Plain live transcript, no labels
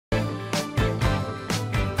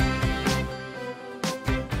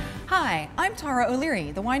Hi, I'm Tara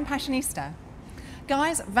O'Leary, the wine passionista.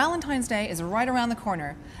 Guys, Valentine's Day is right around the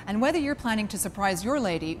corner, and whether you're planning to surprise your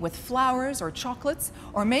lady with flowers or chocolates,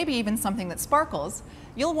 or maybe even something that sparkles,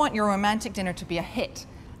 you'll want your romantic dinner to be a hit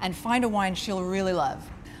and find a wine she'll really love.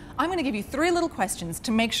 I'm going to give you 3 little questions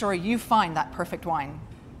to make sure you find that perfect wine.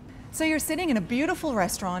 So you're sitting in a beautiful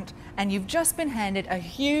restaurant and you've just been handed a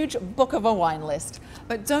huge book of a wine list,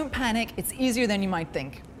 but don't panic, it's easier than you might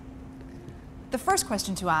think. The first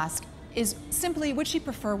question to ask is simply, would she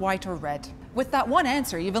prefer white or red? With that one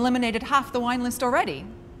answer, you've eliminated half the wine list already.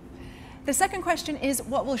 The second question is,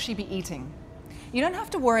 what will she be eating? You don't have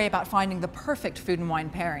to worry about finding the perfect food and wine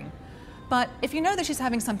pairing. But if you know that she's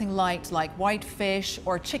having something light, like white fish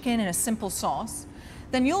or chicken in a simple sauce,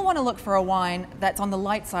 then you'll want to look for a wine that's on the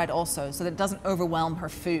light side also, so that it doesn't overwhelm her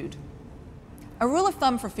food. A rule of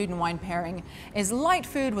thumb for food and wine pairing is light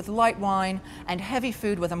food with light wine and heavy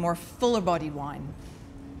food with a more fuller-bodied wine.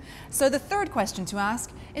 So the third question to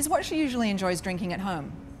ask is what she usually enjoys drinking at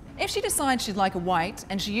home. If she decides she'd like a white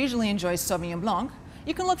and she usually enjoys Sauvignon Blanc,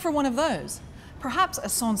 you can look for one of those. Perhaps a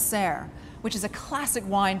Sancerre, which is a classic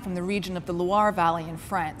wine from the region of the Loire Valley in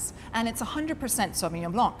France, and it's 100%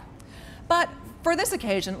 Sauvignon Blanc. But for this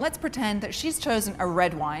occasion, let's pretend that she's chosen a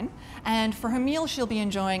red wine, and for her meal she'll be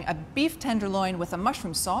enjoying a beef tenderloin with a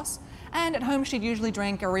mushroom sauce, and at home she'd usually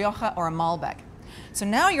drink a Rioja or a Malbec. So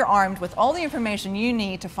now you're armed with all the information you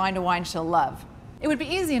need to find a wine she'll love. It would be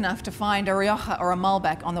easy enough to find a Rioja or a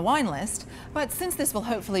Malbec on the wine list, but since this will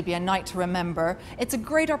hopefully be a night to remember, it's a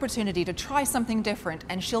great opportunity to try something different,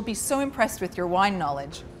 and she'll be so impressed with your wine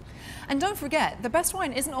knowledge. And don't forget, the best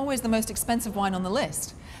wine isn't always the most expensive wine on the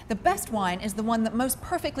list. The best wine is the one that most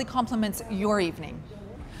perfectly complements your evening.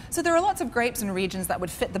 So there are lots of grapes and regions that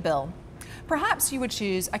would fit the bill. Perhaps you would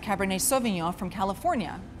choose a Cabernet Sauvignon from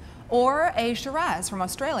California, or a Shiraz from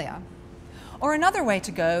Australia. Or another way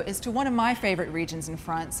to go is to one of my favorite regions in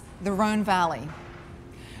France, the Rhone Valley.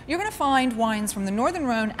 You're going to find wines from the Northern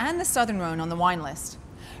Rhone and the Southern Rhone on the wine list.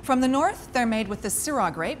 From the north, they're made with the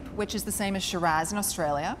Syrah grape, which is the same as Shiraz in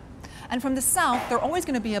Australia. And from the south, they're always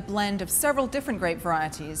going to be a blend of several different grape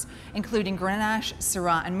varieties, including Grenache,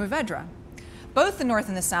 Syrah, and Mourvèdre. Both the north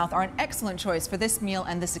and the south are an excellent choice for this meal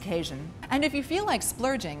and this occasion. And if you feel like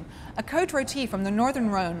splurging, a Côte Rôtie from the Northern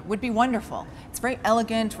Rhone would be wonderful. It's very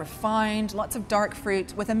elegant, refined, lots of dark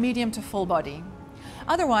fruit with a medium to full body.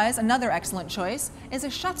 Otherwise, another excellent choice is a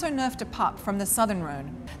Châteauneuf de Pape from the Southern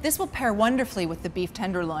Rhone. This will pair wonderfully with the beef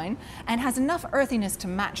tenderloin and has enough earthiness to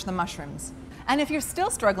match the mushrooms. And if you're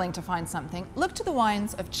still struggling to find something, look to the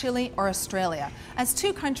wines of Chile or Australia as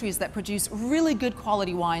 2 countries that produce really good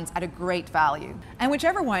quality wines at a great value. And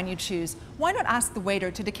whichever wine you choose, why not ask the waiter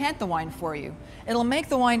to decant the wine for you? It'll make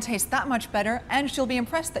the wine taste that much better, and she'll be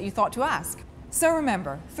impressed that you thought to ask. So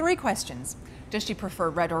remember, 3 questions. Does she prefer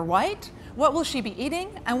red or white? What will she be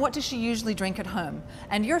eating? And what does she usually drink at home?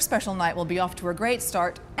 And your special night will be off to a great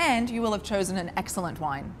start, and you will have chosen an excellent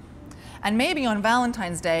wine. And maybe on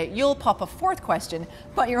Valentine's Day, you'll pop a 4th question,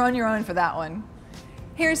 but you're on your own for that one.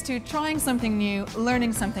 Here's to trying something new,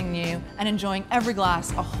 learning something new, and enjoying every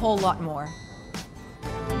glass a whole lot more.